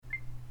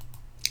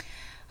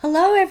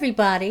Hello,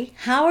 everybody.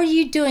 How are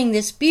you doing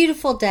this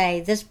beautiful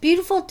day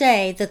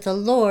that the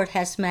Lord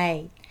has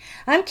made?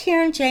 I'm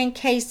Karen Jane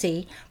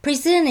Casey,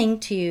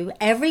 presenting to you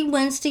every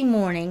Wednesday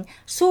morning,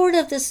 Sword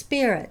of the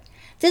Spirit.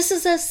 This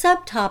is a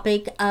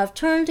subtopic of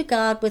Turn to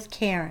God with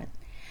Karen.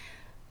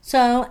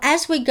 So,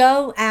 as we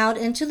go out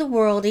into the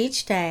world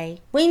each day,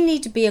 we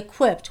need to be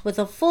equipped with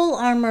the full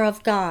armor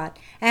of God,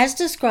 as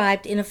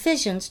described in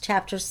Ephesians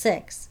chapter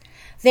 6.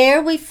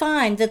 There we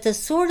find that the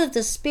sword of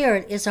the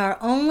Spirit is our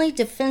only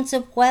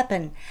defensive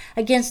weapon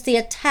against the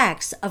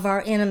attacks of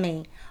our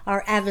enemy,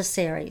 our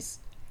adversaries.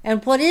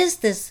 And what is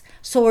this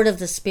sword of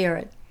the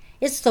Spirit?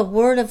 It's the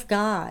Word of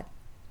God.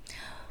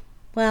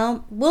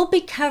 Well, we'll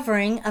be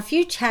covering a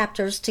few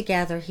chapters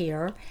together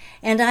here,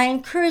 and I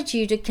encourage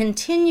you to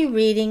continue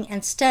reading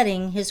and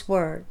studying His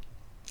Word.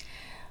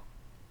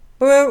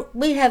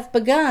 We have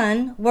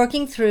begun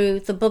working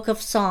through the book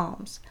of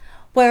Psalms,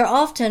 where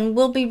often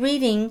we'll be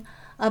reading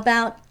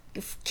about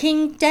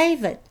King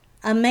David,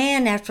 a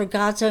man after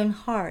God's own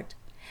heart.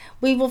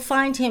 We will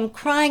find him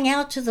crying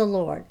out to the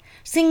Lord,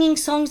 singing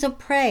songs of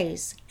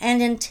praise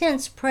and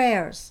intense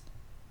prayers.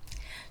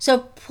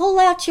 So pull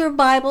out your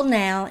Bible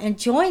now and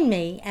join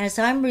me as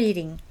I'm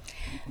reading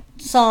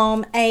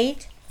Psalm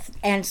 8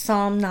 and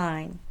Psalm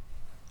 9.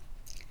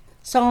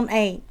 Psalm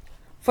 8,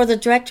 for the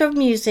director of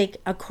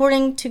music,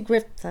 according to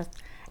Griffith,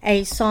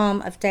 a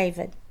psalm of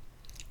David.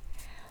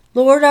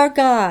 Lord our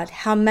God,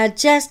 how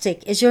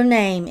majestic is your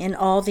name in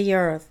all the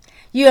earth.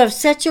 You have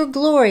set your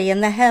glory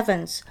in the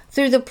heavens.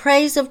 Through the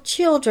praise of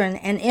children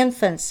and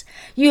infants,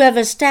 you have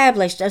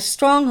established a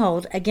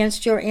stronghold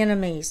against your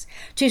enemies,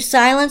 to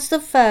silence the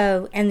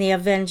foe and the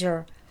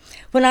avenger.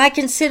 When I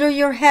consider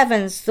your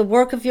heavens, the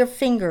work of your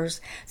fingers,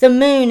 the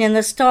moon and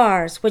the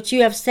stars which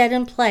you have set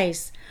in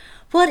place,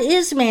 what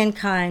is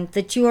mankind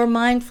that you are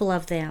mindful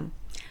of them?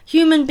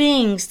 Human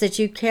beings that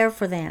you care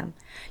for them.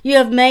 You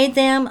have made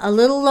them a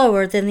little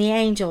lower than the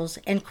angels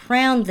and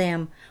crowned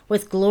them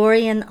with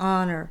glory and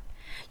honor.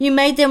 You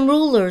made them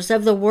rulers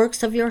of the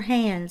works of your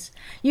hands.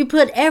 You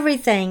put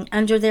everything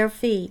under their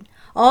feet,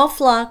 all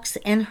flocks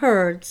and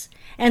herds,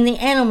 and the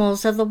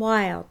animals of the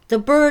wild, the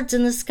birds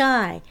in the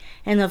sky,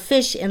 and the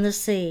fish in the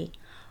sea,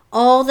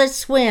 all that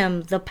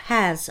swim the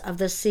paths of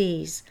the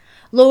seas.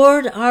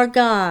 Lord our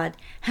God,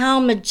 how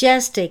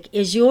majestic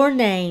is your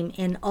name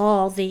in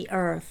all the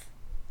earth.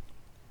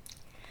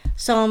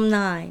 Psalm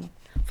 9,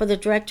 for the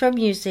director of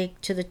music,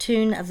 to the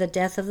tune of the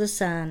death of the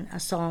Son, a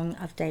song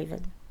of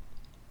David.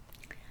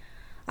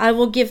 I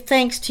will give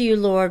thanks to you,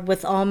 Lord,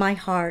 with all my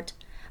heart.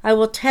 I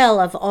will tell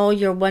of all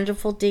your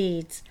wonderful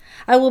deeds.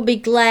 I will be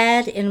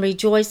glad and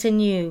rejoice in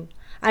you.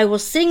 I will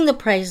sing the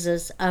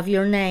praises of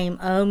your name,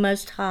 O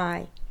Most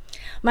High.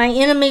 My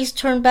enemies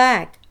turn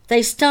back.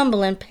 They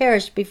stumble and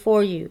perish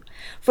before you.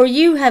 For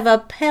you have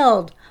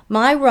upheld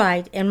my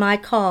right and my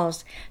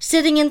cause,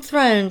 sitting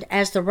enthroned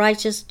as the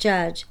righteous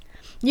judge.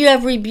 You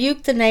have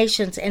rebuked the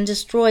nations and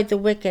destroyed the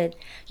wicked.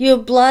 You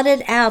have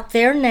blotted out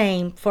their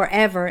name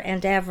forever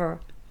and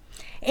ever.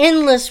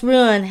 Endless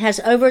ruin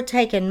has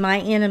overtaken my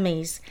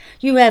enemies.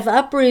 You have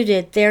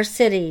uprooted their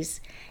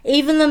cities.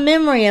 Even the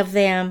memory of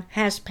them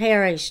has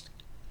perished.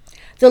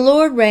 The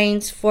Lord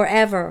reigns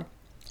forever.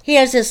 He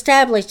has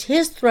established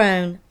his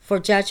throne for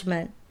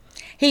judgment.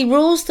 He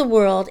rules the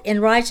world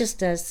in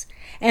righteousness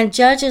and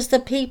judges the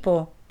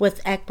people with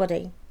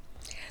equity.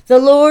 The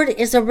Lord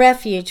is a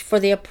refuge for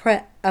the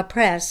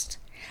oppressed,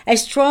 a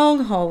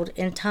stronghold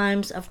in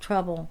times of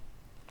trouble.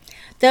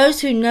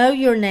 Those who know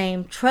your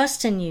name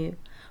trust in you,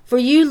 for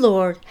you,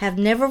 Lord, have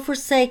never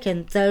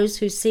forsaken those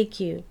who seek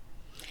you.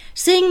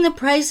 Sing the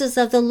praises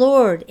of the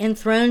Lord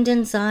enthroned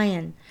in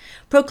Zion.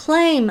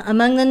 Proclaim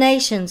among the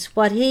nations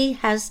what he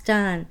has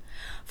done.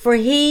 For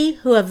he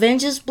who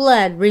avenges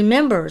blood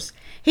remembers.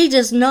 He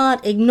does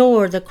not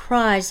ignore the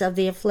cries of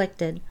the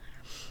afflicted.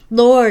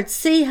 Lord,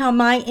 see how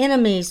my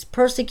enemies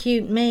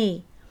persecute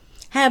me.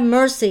 Have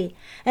mercy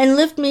and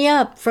lift me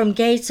up from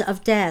gates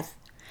of death,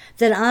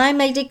 that I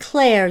may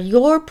declare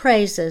your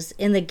praises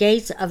in the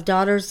gates of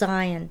daughter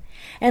Zion,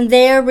 and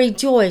there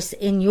rejoice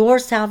in your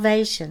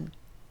salvation.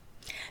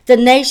 The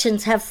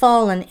nations have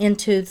fallen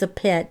into the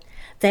pit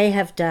they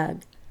have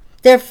dug.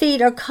 Their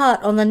feet are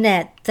caught on the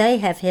net they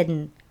have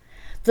hidden.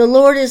 The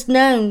Lord is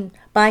known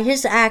by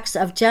his acts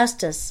of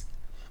justice.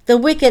 The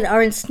wicked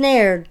are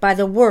ensnared by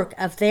the work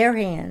of their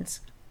hands.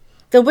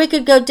 The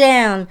wicked go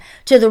down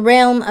to the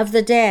realm of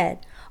the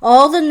dead,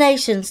 all the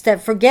nations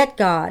that forget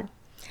God.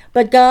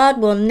 But God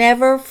will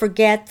never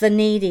forget the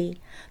needy.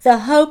 The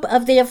hope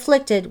of the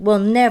afflicted will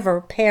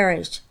never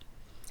perish.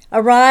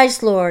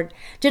 Arise, Lord,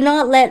 do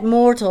not let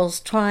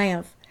mortals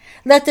triumph.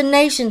 Let the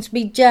nations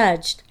be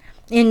judged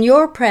in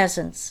your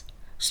presence.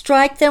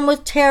 Strike them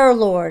with terror,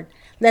 Lord.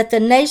 Let the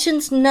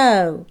nations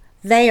know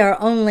they are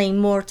only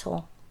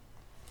mortal.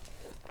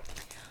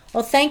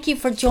 Well, thank you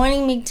for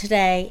joining me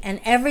today and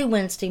every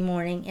Wednesday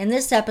morning in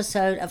this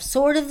episode of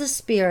Sword of the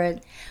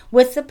Spirit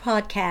with the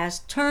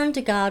podcast Turn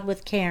to God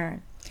with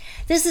Karen.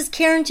 This is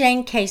Karen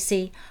Jane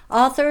Casey,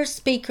 author,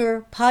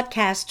 speaker,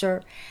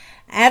 podcaster,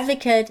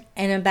 advocate,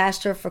 and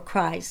ambassador for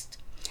Christ.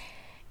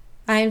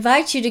 I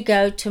invite you to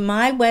go to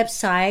my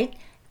website,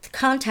 the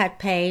contact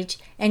page,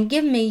 and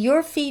give me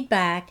your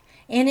feedback.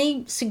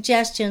 Any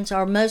suggestions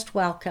are most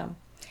welcome.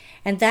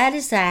 And that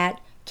is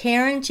at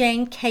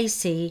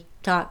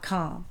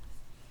KarenJaneCasey.com.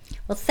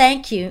 Well,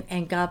 thank you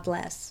and God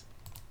bless.